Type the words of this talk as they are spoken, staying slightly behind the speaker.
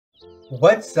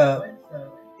What's up?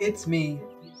 It's me,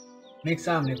 Mix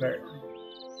Omnivert.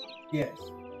 Yes,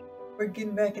 we're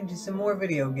getting back into some more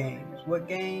video games. What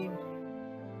game?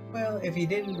 Well, if you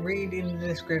didn't read in the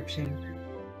description,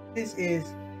 this is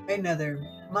another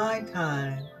My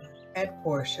Time at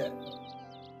Portia.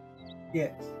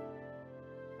 Yes,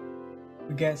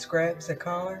 we got Scraps a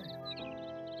car,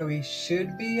 so he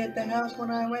should be at the house when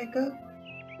I wake up.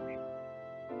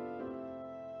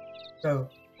 So,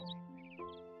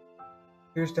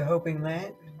 here's to hoping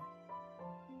that.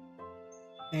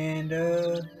 And,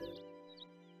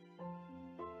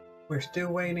 we're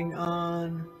still waiting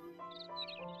on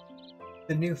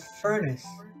the new furnace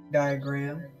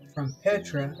diagram from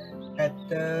Petra at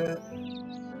the,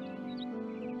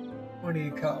 what do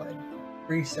you call it,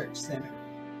 research center.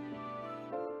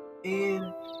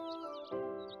 And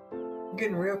we're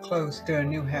getting real close to a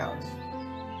new house.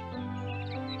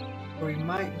 So we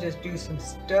might just do some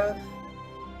stuff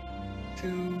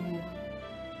to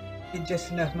get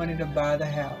just enough money to buy the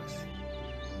house.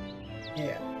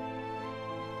 Yeah.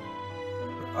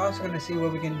 We're also going to see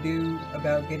what we can do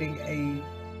about getting a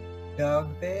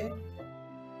dog bed,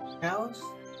 house,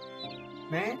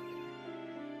 mat,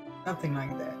 something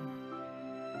like that.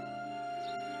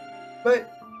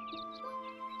 But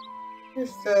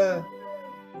just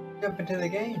jump into the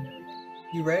game.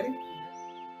 You ready?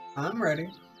 I'm ready.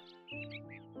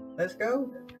 Let's go.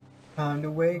 Time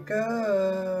to wake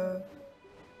up.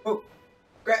 Oh,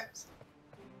 Scraps.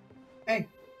 Hey,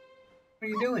 what are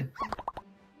you doing?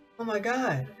 Oh my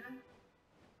god.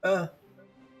 Uh,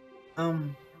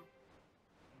 um,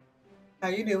 how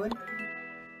you doing?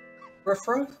 Ruff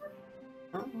ruff?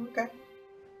 Oh, okay.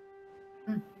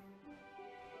 Hmm.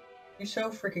 You're so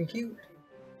freaking cute.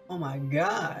 Oh my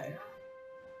god.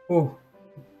 Oh.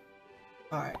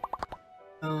 Alright.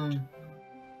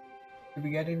 Did we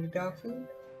get any dog food?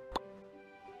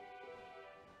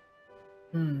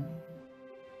 I'm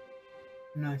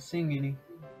not seeing any.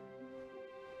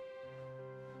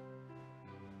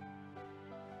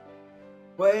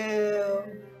 Well,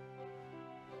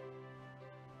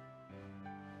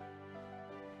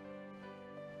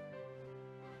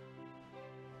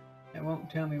 it won't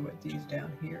tell me what these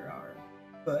down here are,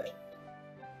 but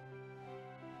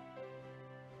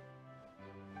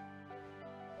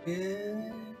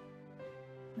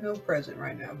no present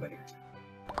right now, buddy.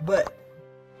 But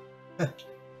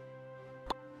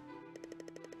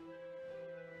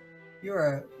you're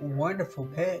a wonderful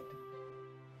pet.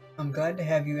 I'm glad to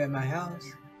have you at my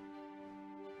house.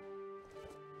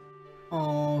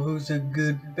 Oh, who's a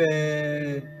good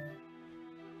pet?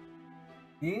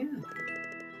 Yeah.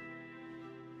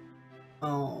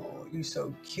 Oh, you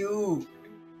so cute.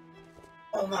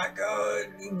 Oh my god,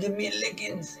 you give me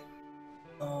lickings.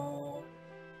 Oh,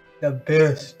 the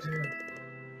best.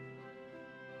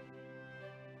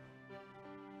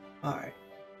 Alright.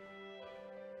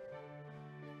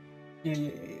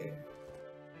 Yeah.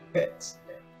 Pets.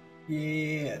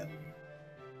 Yeah.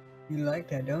 You like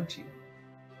that, don't you?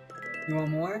 You want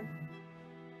more?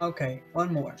 Okay,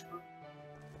 one more.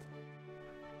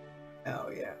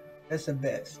 Oh yeah, that's the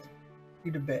best.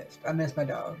 You the best. I miss my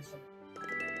dogs.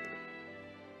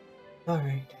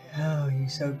 Alright. Oh, you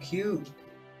so cute.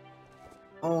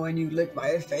 Oh, and you lick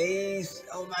my face.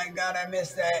 Oh my god, I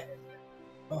miss that.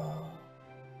 Oh.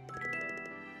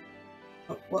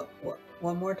 What?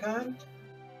 One more time?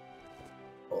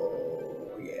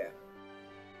 Oh, yeah.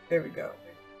 There we go.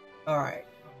 Alright.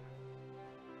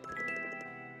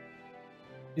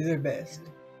 You're the best.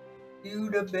 You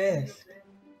the best.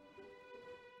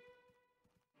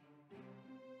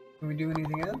 Can we do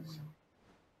anything else?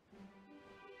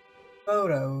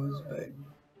 Photos, but...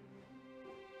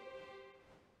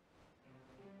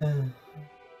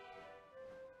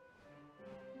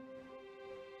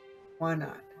 why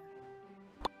not?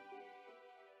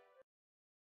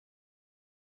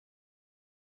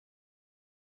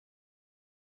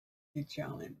 Get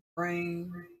y'all in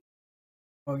frame.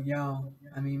 Oh, y'all.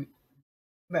 I mean,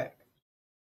 back.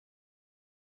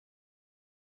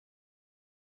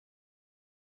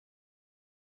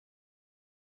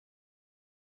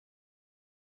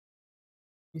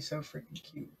 You're so freaking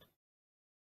cute.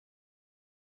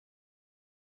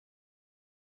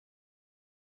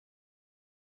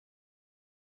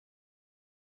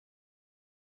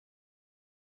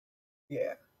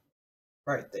 Yeah,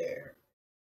 right there.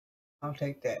 I'll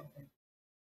take that.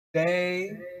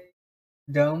 Stay.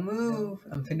 Don't move.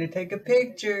 I'm finna take a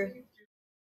picture.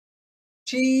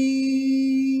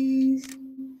 Cheese.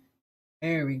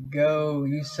 There we go.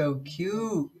 You so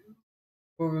cute.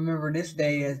 We'll remember this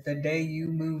day as the day you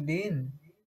moved in.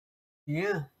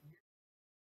 Yeah.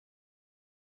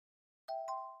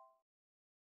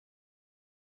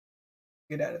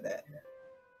 Get out of that.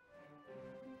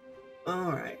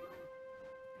 Alright.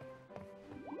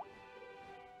 What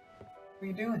are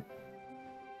you doing?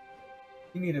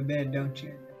 You need a bed, don't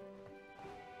you?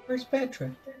 Where's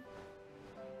Petra?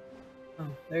 Oh,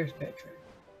 there's Petra.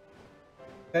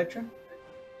 Petra?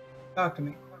 Talk to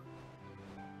me.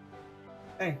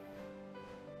 Hey.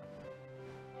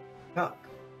 Talk.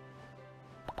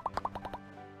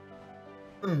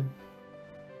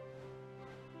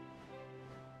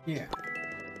 Yeah.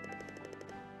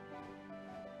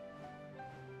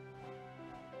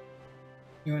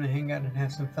 You want to hang out and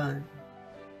have some fun?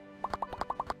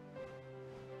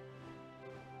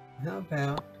 How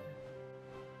about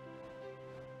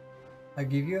I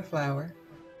give you a flower?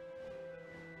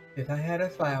 If I had a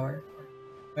flower,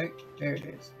 wait, there it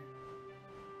is.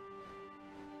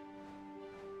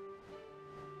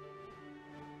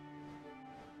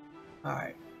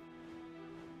 Alright.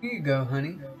 Here you go,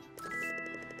 honey.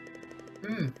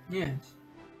 Yes.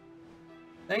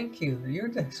 Thank you. You're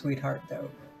the sweetheart, though.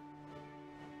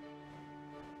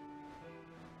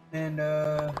 And,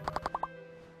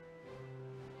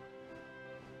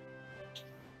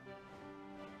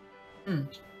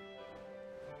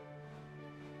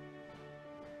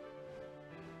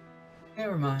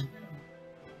 never mind.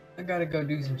 I gotta go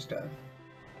do some stuff.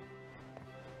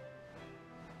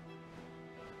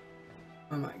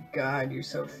 Oh my god, you're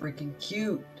so freaking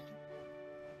cute.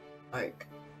 Like,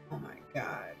 oh my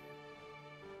god.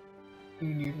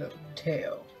 You and your little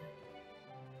tail.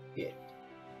 Yeah.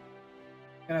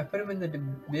 Can I put him in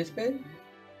this bed?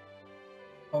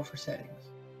 Oh, for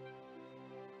settings.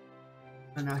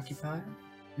 Unoccupied?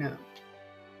 No.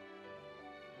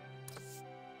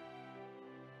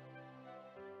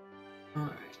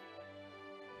 Alright.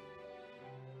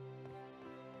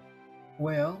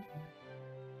 Well,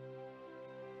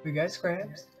 we got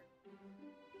scraps.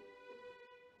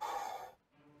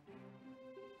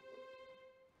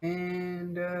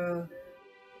 And we're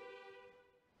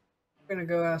gonna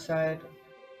go outside,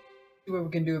 see what we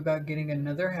can do about getting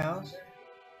another house.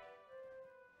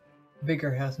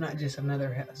 Bigger house, not just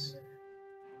another house.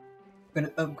 We're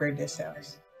gonna upgrade this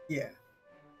house. Yeah.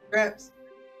 Scraps.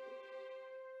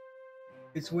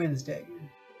 It's Wednesday.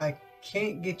 I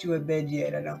can't get you a bed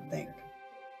yet, I don't think.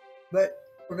 But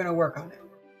we're gonna work on it.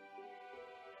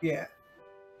 Yeah.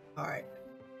 Alright.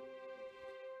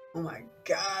 Oh my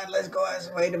god, let's go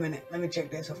outside. Wait a minute. Let me check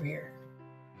this over here.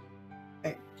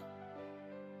 Hey.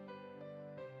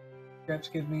 Scraps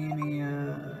give me any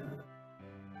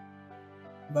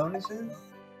bonuses?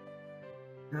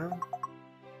 No?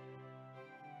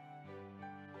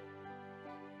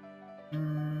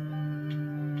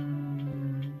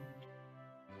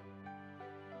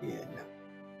 Yeah, no.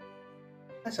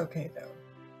 That's okay though.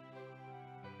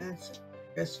 That's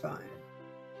just fine.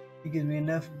 He gives me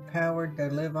enough power to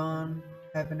live on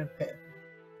having a pet.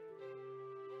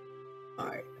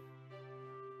 Alright.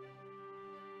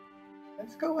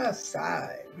 Let's go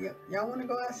outside. Y'all want to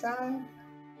go outside?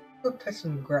 Go touch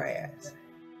some grass.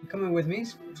 You coming with me,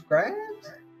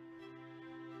 Scraps?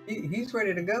 He's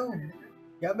ready to go.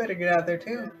 Y'all better get out there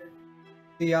too.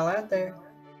 See y'all out there.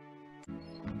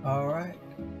 Alright.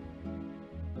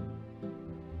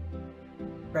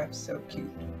 Scraps so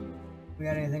cute. We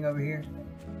got anything over here?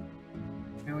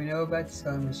 And we know about the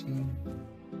sewing machine.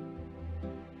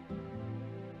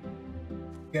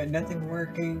 Got nothing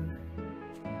working.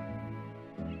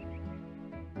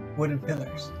 Wooden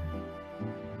pillars.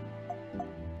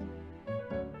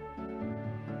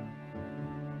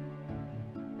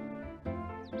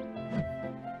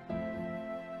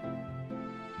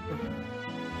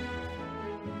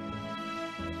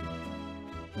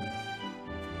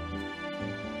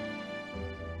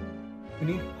 We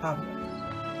need poplars.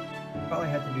 Probably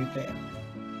have to do that.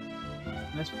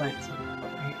 Let's plant some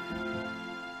over here.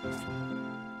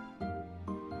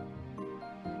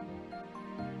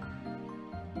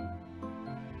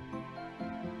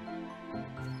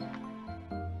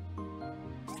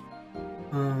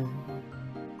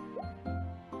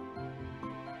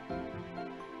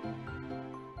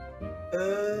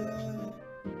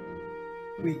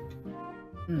 Wheat.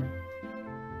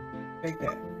 Take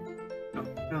that.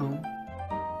 No.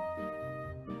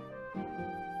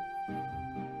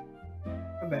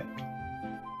 Come back.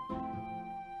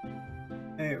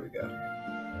 There we go.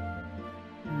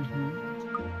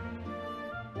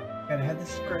 Gotta have the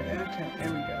scrap. Okay,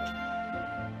 there we go.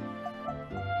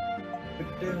 Put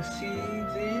those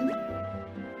seeds in.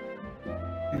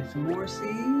 And some more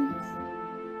seeds.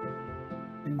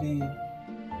 And then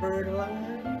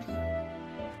fertilize.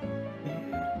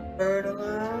 And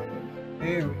fertilize.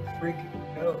 There we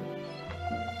freaking go.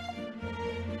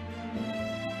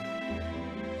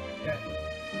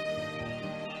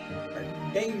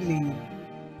 daily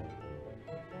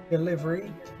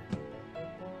delivery.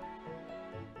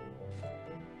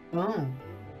 Oh,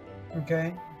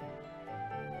 okay.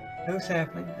 No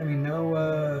sapling. I mean,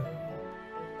 no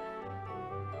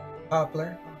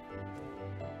poplar.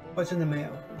 What's in the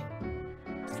mail?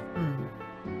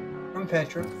 From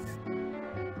Petra.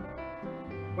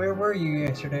 Where were you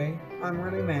yesterday? I'm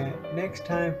really mad. Next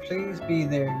time, please be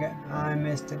there. I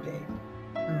missed a date.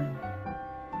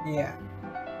 Yeah.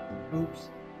 Oops.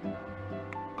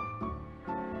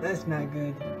 That's not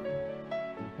good.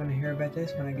 I'm gonna hear about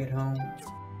this when I get home.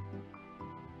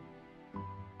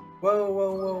 Whoa,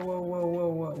 whoa, whoa, whoa, whoa, whoa,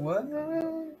 whoa, what?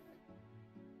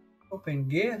 Open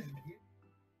gift?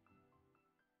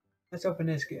 Let's open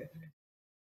this gift.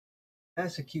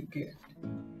 That's a cute gift.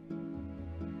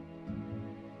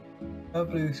 A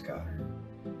blue sky.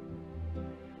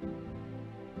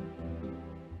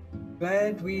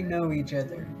 Glad we know each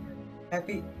other.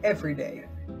 Happy every day.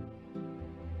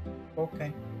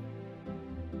 Okay.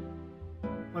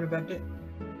 What about this?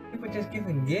 People just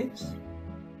giving gifts?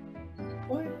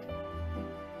 What?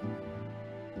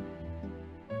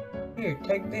 Here,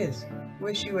 take this.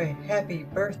 Wish you a happy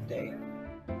birthday.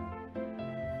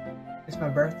 It's my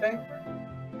birthday?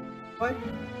 What?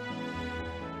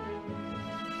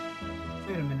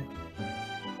 Wait a minute.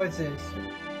 What's this?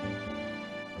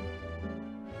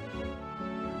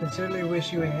 Sincerely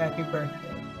wish you a happy birthday.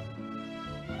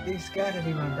 It's gotta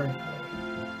be my birthday.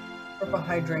 Purple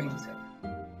hydrangea.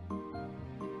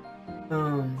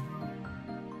 Gonna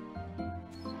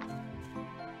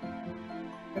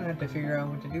have to figure out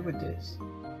what to do with this.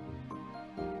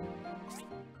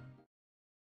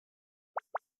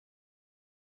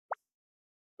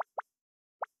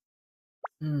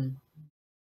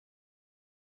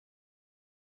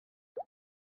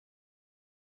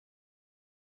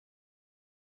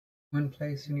 When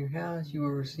placed in your house, you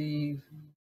will receive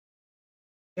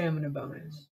stamina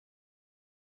bonus.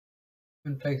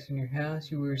 When placed in your house,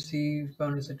 you will receive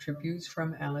bonus attributes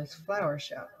from Alice Flower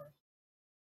Shop.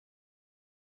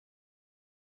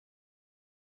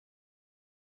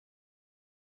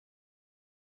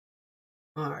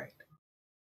 Alright.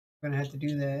 We're gonna have to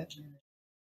do that.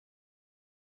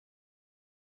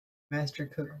 Master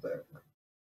Cookbook.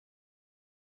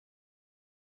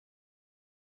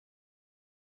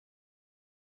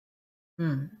 I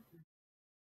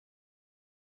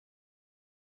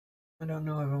don't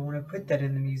know if I want to put that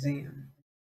in the museum.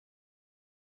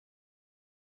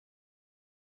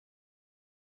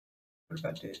 What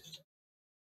about this?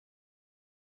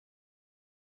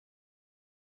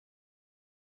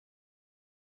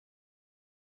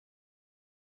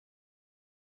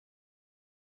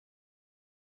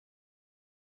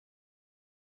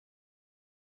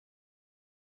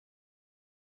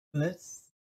 Let's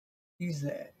use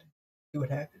that. See what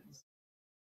happens.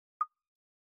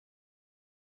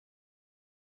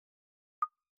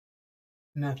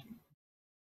 Nothing.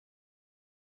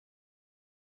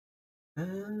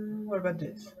 What about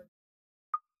this?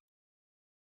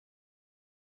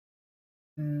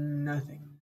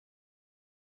 Nothing.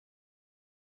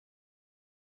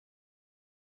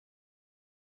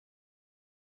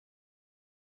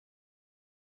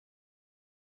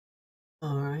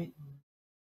 Alright.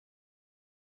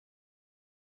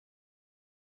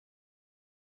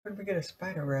 Where did we get a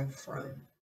spider web from?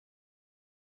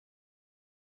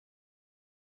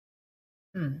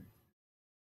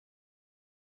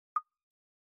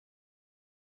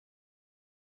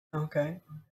 Okay.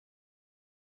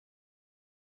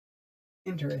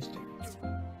 Interesting.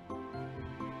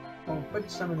 We'll put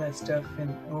some of that stuff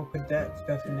in. We'll put that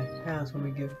stuff in the house when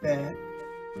we get back.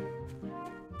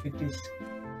 Get this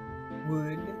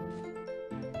wood,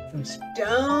 some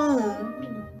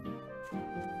stone,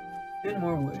 and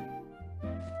more wood.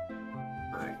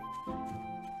 Alright.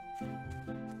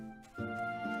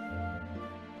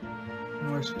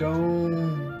 More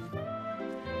stone.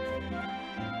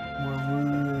 More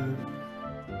wood.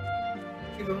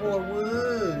 Even more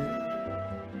wood.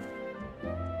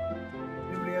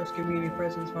 Anybody else give me any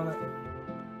presents while I...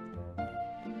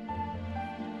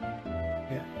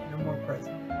 Yeah, no more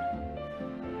presents.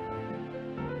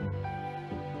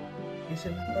 Is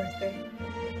it my birthday?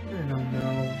 I don't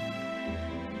know.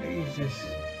 Please just...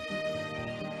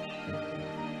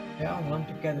 They all lump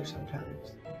together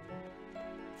sometimes.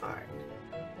 Alright.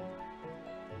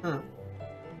 What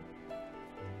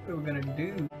are we gonna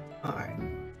do? Alright.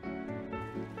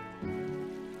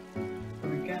 So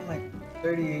we got like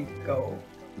 38 gold.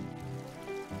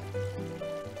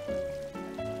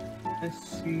 Let's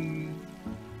see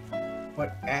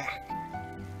what act.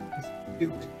 Let's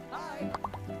do it.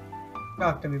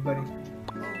 Talk to me, buddy.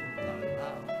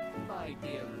 My dear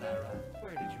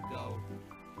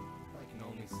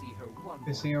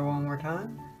To see her one more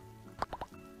time?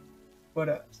 What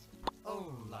else?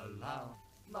 Oh la la,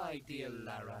 my dear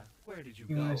Lara, where did you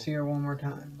You go? want to see her one more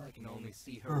time? I can only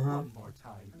see her one more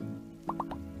time.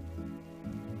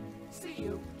 See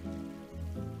you.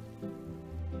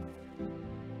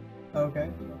 Okay.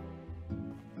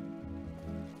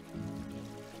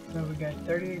 So we got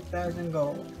 38,000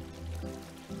 gold.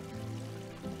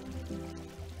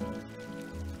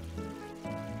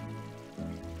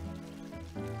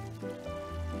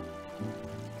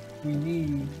 We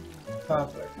need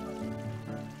Poplar.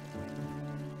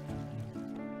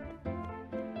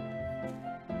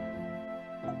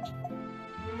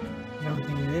 I don't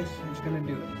think this is gonna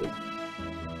do it.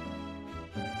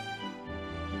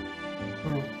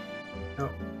 Oh, no.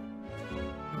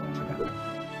 One more time.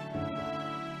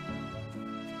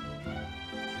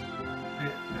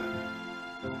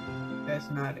 No. That's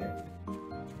not it.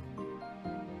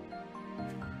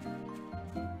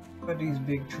 What are these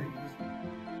big trees?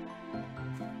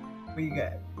 What you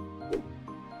got?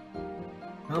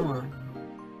 Come on.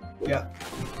 Yep.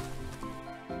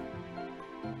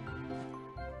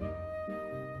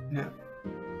 No.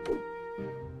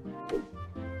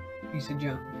 Piece of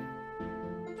junk.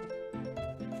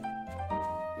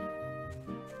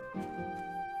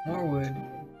 More wood.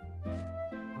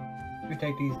 We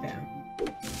take these down.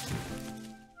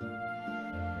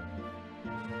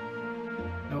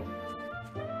 Nope.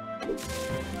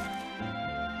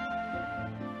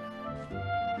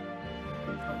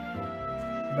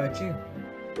 What about you?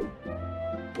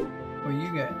 What you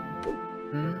got?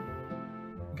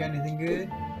 Got anything good?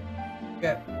 You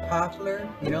got poplar?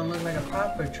 You don't look like a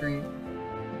poplar tree.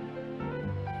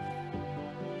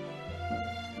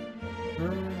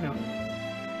 No.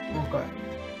 Okay.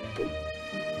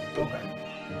 Okay.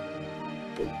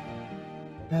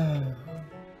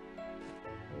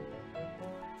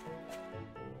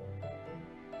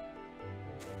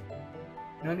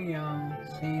 None of y'all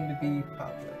seem to be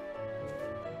poplar.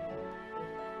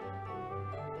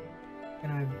 Can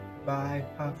I buy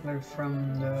poplar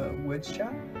from the wood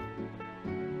shop?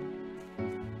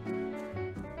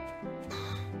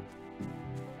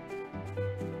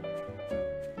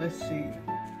 Let's see.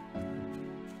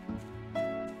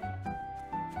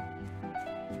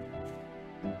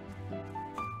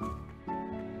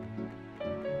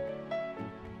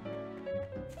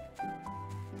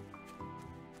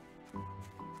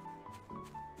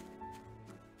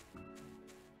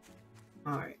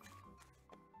 Alright.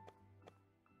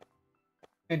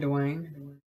 Hey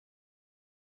Dwayne.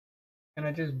 Can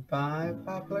I just buy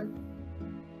poplar?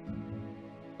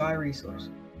 Buy resource.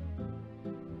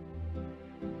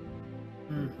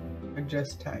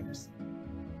 Adjust types.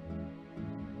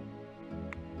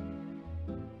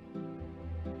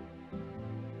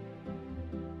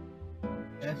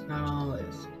 That's not on the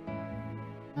list.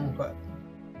 Okay.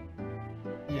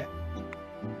 Yeah.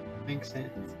 Makes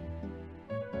sense.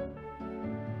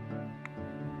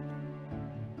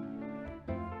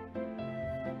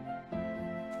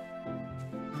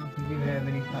 I don't think you have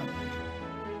any poplar.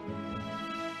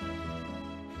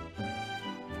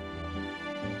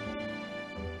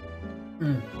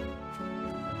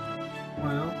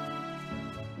 Well,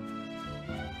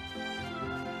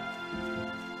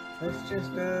 let's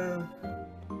just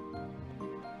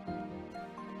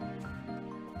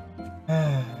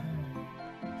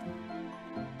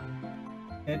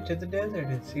head to the desert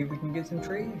and see if we can get some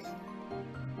trees.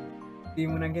 See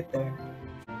you when I get there.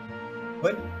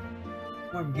 What?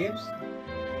 More gifts?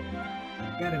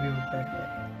 Gotta be with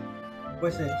that.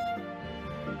 What's this?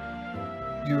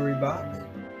 Jewelry box?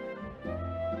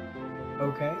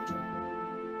 Okay.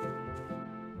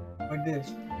 What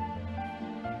this?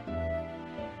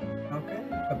 Okay.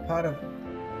 A pot of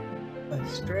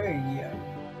Australia.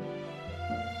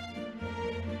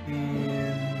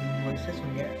 And what's this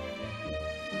one got?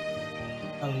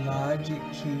 A logic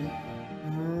key.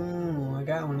 Oh, I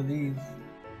got one of these.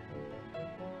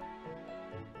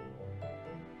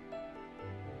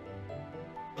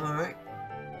 Alright.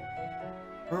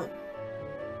 Huh.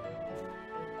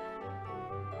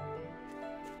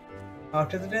 Off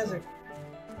to the desert.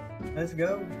 Let's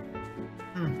go.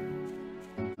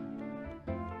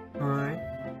 Alright.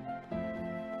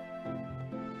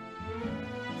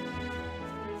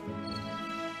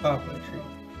 Poplar tree.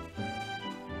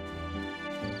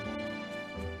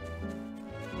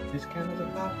 This kind of a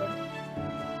poplar?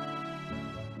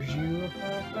 Is you a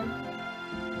poplar?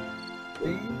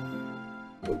 Please?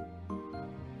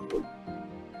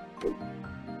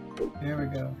 There we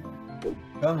go.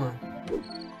 Come on.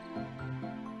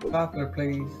 Poplar,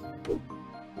 please.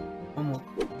 One more.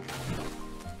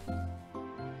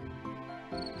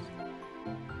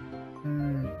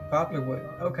 Poplar wood.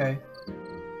 Okay.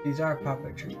 These are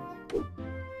poplar trees.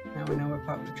 Now we know what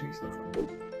poplar trees look like.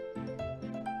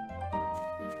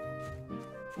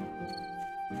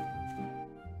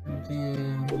 And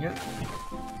then, yep.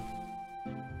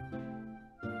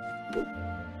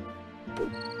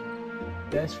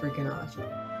 That's freaking awesome.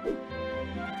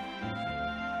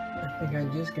 I think I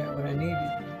just got what I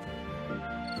needed.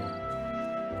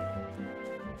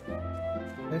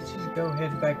 Let's just go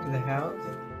head back to the house.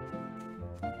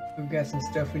 We've got some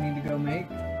stuff we need to go make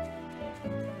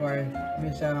before I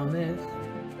miss out on this.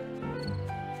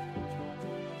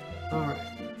 Alright.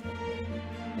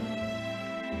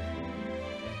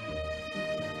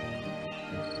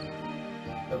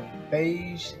 So,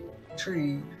 beige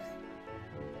trees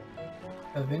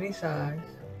of any size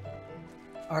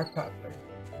are poplar.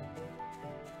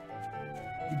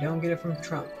 You don't get it from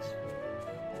trunks.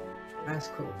 That's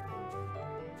cool.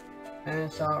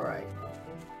 That's alright.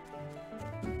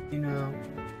 You know,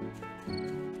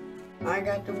 I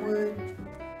got the wood,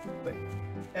 but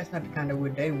that's not the kind of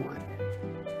wood they want.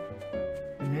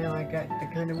 And now I got the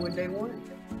kind of wood they want.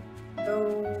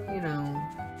 So, you know,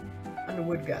 I'm the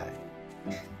wood guy.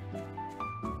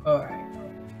 Alright.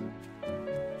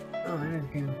 Oh, and it's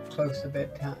getting close to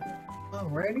bedtime.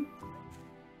 Already?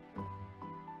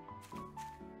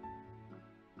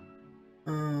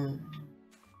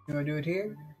 Do I do it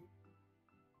here?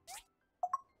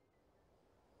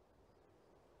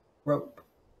 Rope.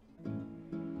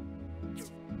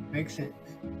 Makes sense.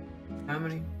 How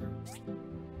many?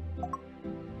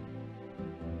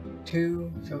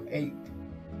 2, so 8.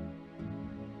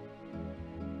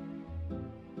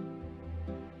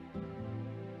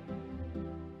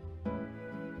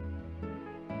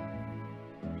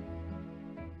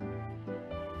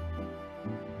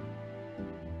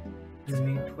 We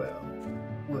need 12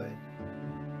 wood.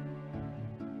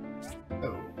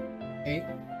 So 8.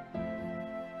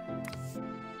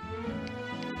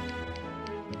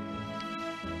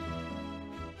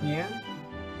 Yeah.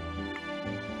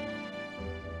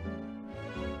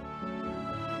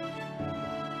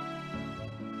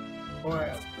 Or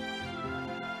else.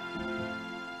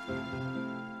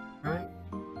 Right?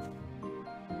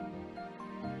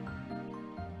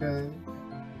 Good.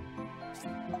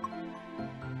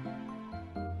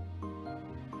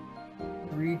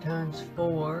 3 times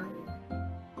 4.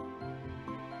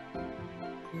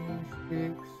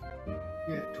 6.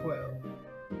 Yeah, 12.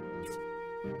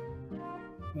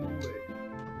 Wood.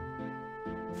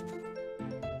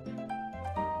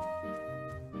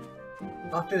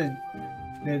 Off to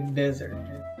the desert.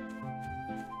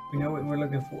 We know what we're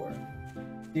looking for.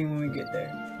 See when we get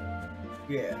there.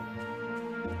 Yeah.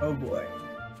 Oh boy.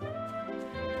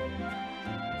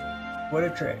 What a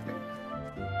trick.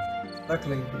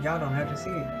 Luckily, y'all don't have to see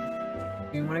it.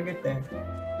 See when I get there.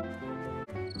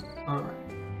 Alright.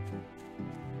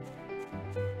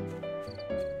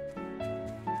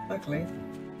 Luckily,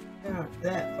 they're not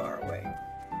that far away.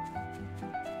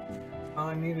 All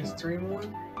I need is 3 more.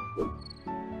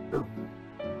 Oh.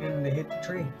 And they hit the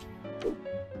tree.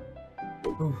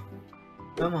 Ooh.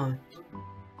 Come on.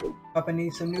 Papa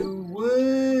needs some new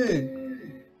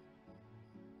wood.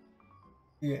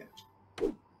 Yeah.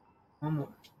 One more.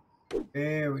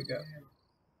 There we go.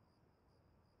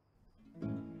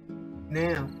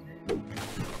 Now.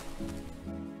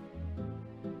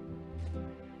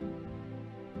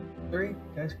 Three.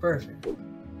 That's perfect.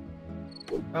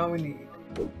 All we need.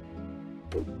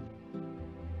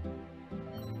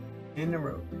 And the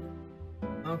rope.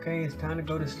 Okay, it's time to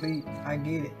go to sleep. I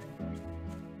get it.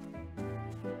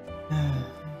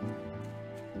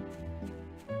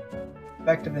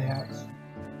 Back to the house.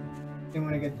 Then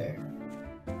when I get there.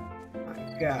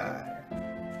 My God.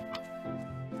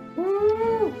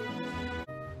 Woo!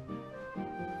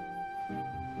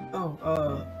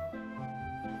 Oh,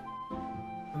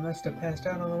 I must have passed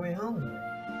out on the way home.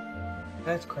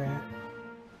 That's crap.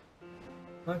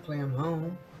 Luckily I'm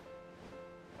home.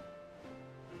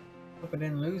 Hope I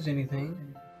didn't lose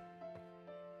anything.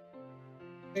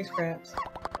 Hey, Scraps.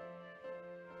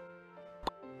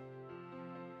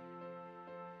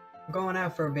 I'm going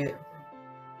out for a bit.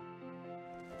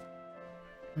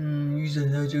 You're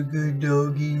such a good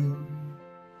doggy.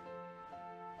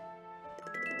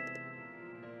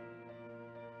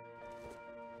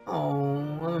 Oh,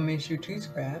 I'm gonna miss you too,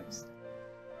 Scraps.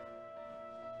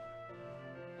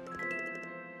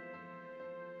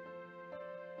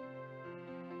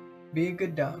 Be a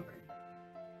good dog.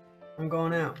 I'm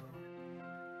going out.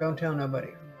 Don't tell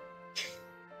nobody.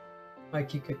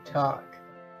 Like you could talk.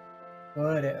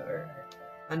 Whatever.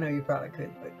 I know you probably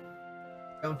could, but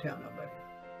don't tell nobody.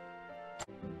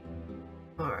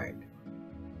 Alright.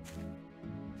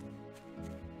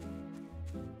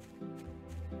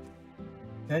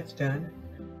 That's done.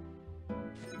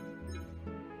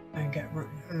 I got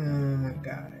I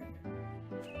got it.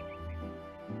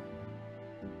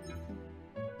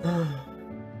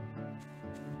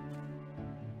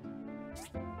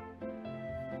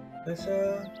 Let's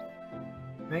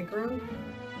make room.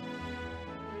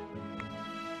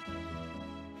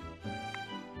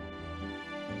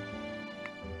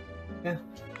 Yeah.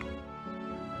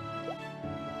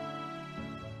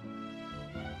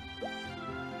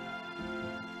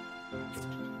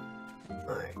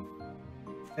 Alright.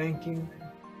 Thank you.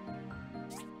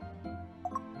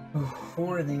 Oh,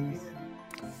 4 of these.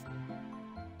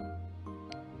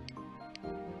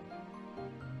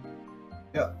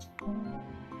 Yep.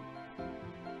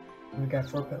 We got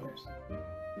 4 pillars.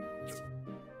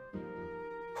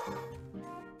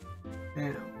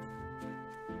 Now,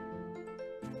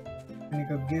 I'm gonna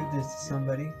go give this to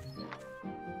somebody.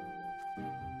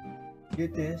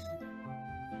 Get this.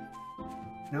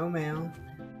 No mail.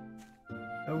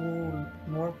 No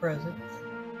more presents.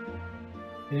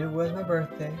 And it was my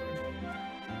birthday.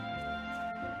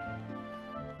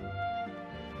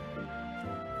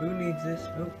 Who needs this?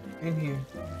 Oh, in here.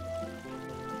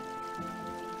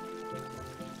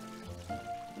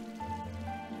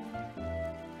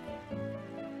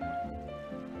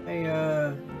 Hey,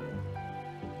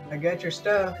 I got your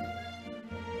stuff.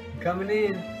 I'm coming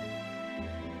in.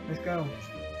 Let's go.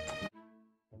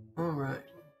 Alright.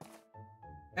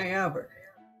 Hey, Albert.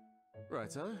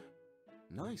 Righto.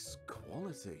 Nice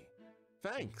quality.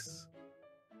 Thanks.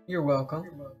 You're welcome.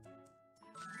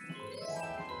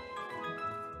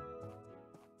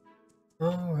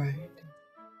 Alright.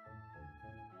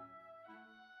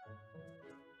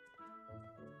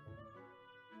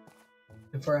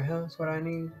 And for a house, what I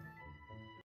need?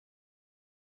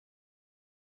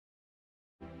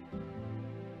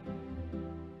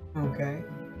 Okay.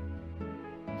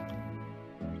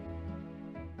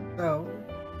 So,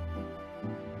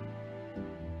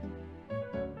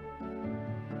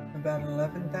 about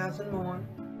 11,000 more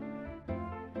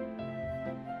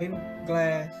in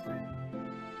glass,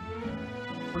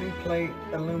 20 plate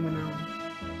aluminum,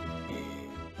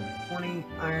 20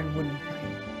 iron wooden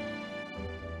plank.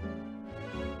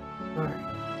 Alright.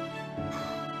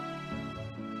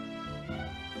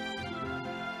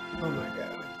 Oh my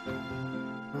god.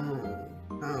 Oh.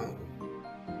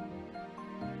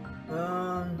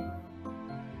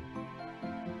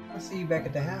 I'll see you back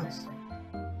at the house.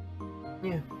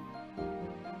 Yeah.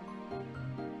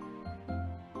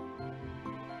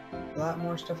 A lot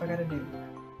more stuff I gotta do.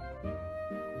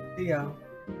 See y'all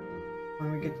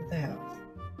when we get to the house.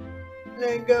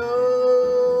 Let go!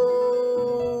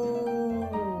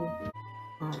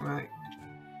 Alright.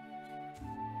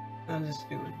 I'll just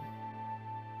do it.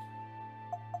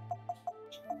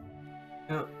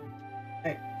 No.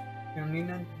 Hey, you don't need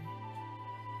none?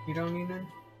 You don't need none?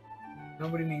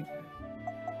 Nobody needs none.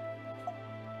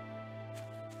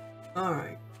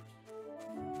 Alright.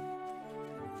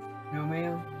 No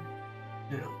mail?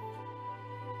 No.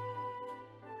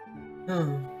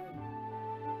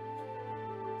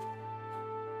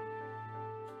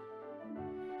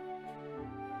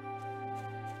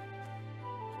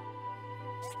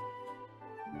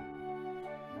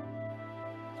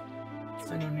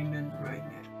 I don't need none right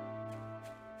now.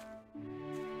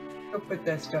 Go put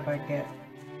that stuff I get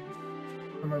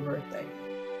from her birthday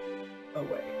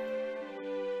away.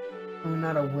 Oh,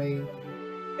 not away.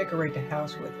 Decorate the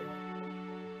house with it.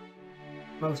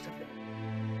 Most of it.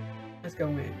 Let's go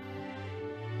in.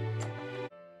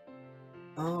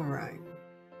 Alright.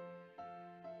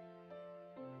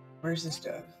 Where's the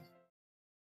stuff?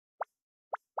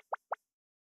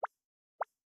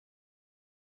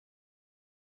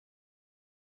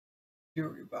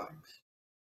 Jewelry box.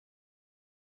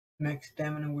 Max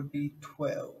stamina would be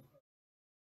 12.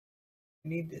 I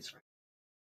need this right.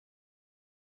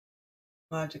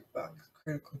 Logic box.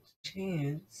 Critical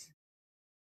chance.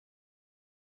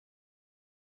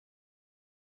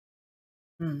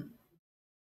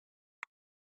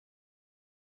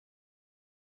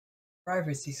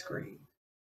 Privacy screen.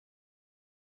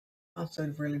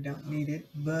 Also really don't need it,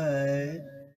 but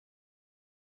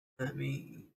I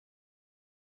mean,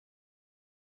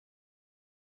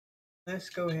 let's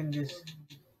go ahead and just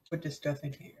put this stuff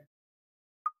in here.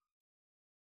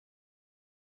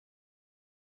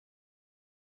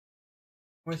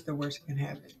 What's the worst that can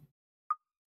happen?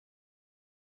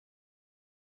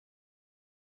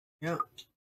 Yeah.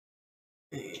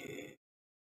 And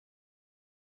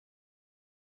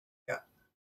got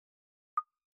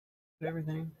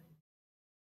everything.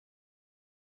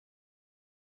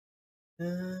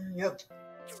 Yep.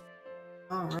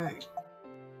 Alright.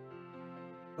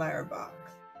 Flower box.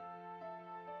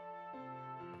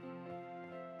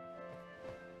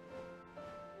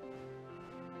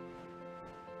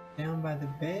 Down by the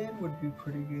bed would be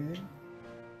pretty good.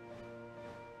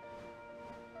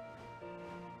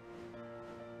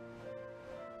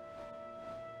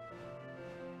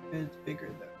 It's bigger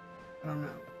though. I don't know.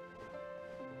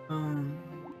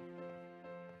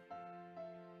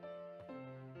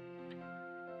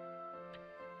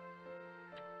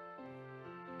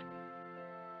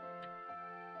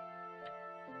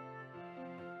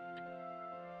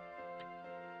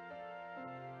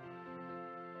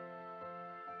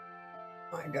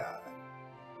 My God.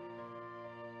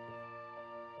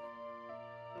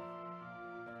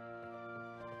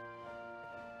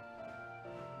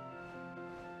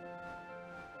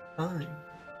 Fine.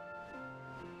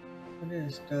 What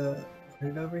is the put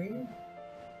it over here?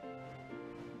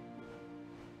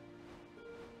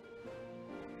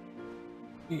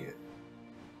 Yeah.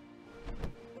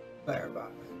 Flower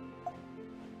box.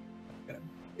 Got a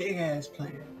big ass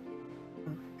plant.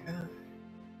 Oh my God.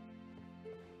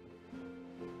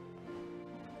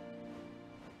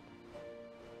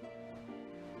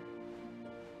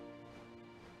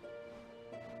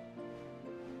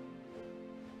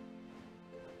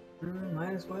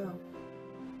 Might as well.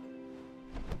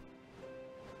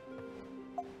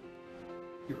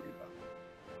 Here we go.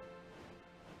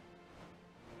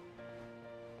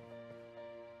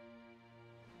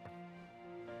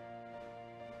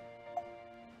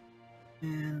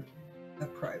 And a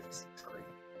privacy screen.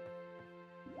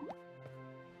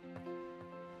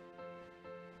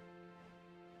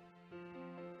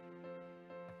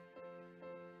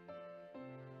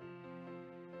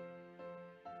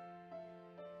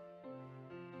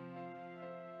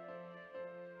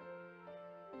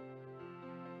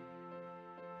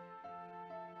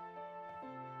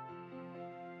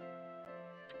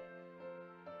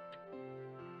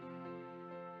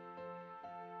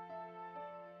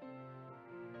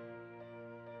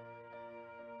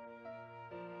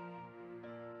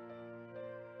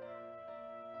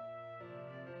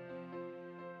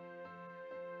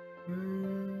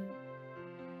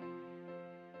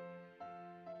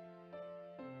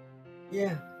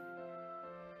 Yeah.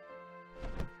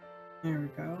 There we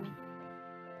go.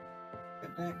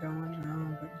 Get that going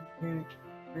now, but you can't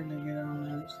really get on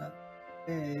the other side of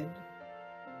the bed.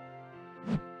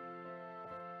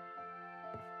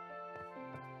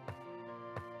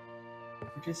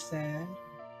 Which is sad.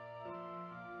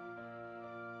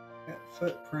 Got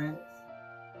footprints.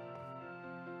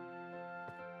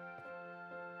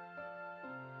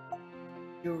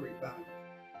 Jewelry box.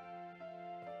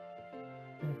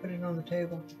 Can I put it on the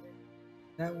table? Does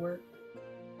that work?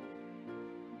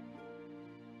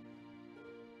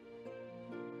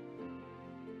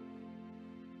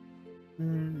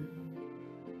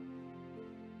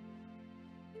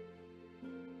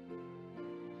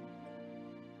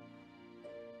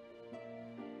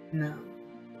 No.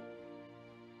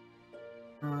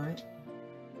 Alright.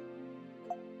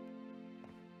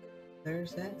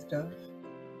 There's that stuff.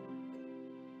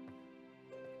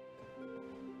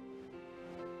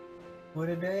 What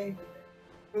a day.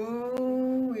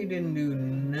 Oh, we didn't do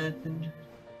nothing.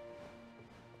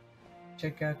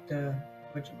 Check out the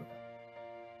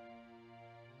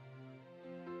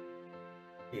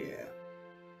yeah.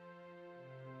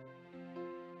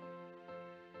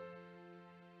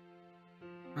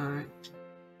 Alright.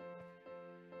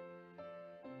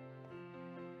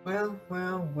 Well.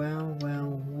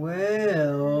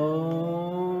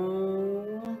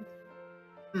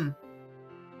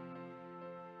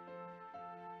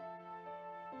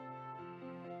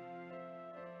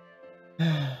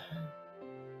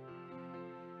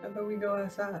 How about we go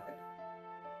outside?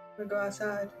 We go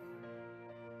outside?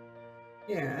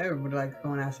 Yeah, everybody likes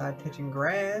going outside touching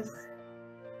grass.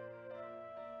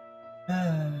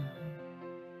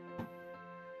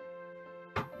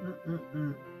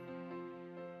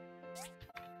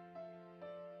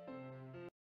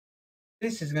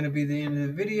 This is going to be the end of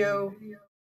the video.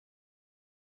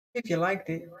 If you liked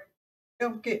it,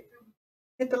 don't forget,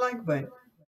 hit the like button.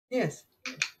 Yes.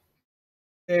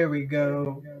 There we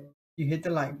go. You hit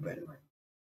the like button.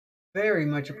 Very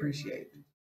much appreciated.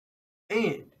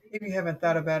 And if you haven't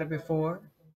thought about it before,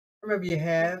 or maybe you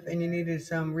have and you needed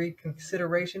some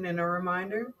reconsideration and a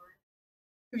reminder,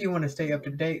 if you want to stay up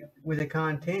to date with the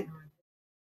content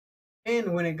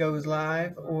and when it goes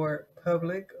live or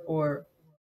public or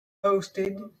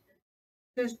posted,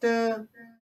 just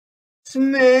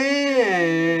smash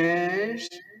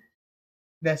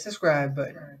that subscribe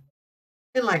button.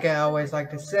 And like I always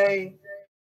like to say,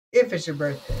 if it's your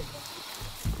birthday,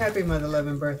 happy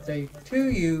mother-loving birthday to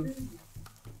you,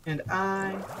 and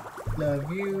I love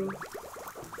you,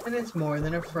 and it's more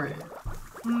than a friend.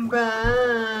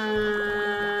 Bye.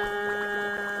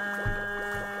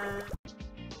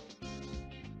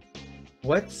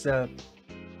 What's up?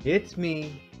 It's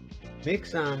me,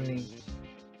 Mixomni,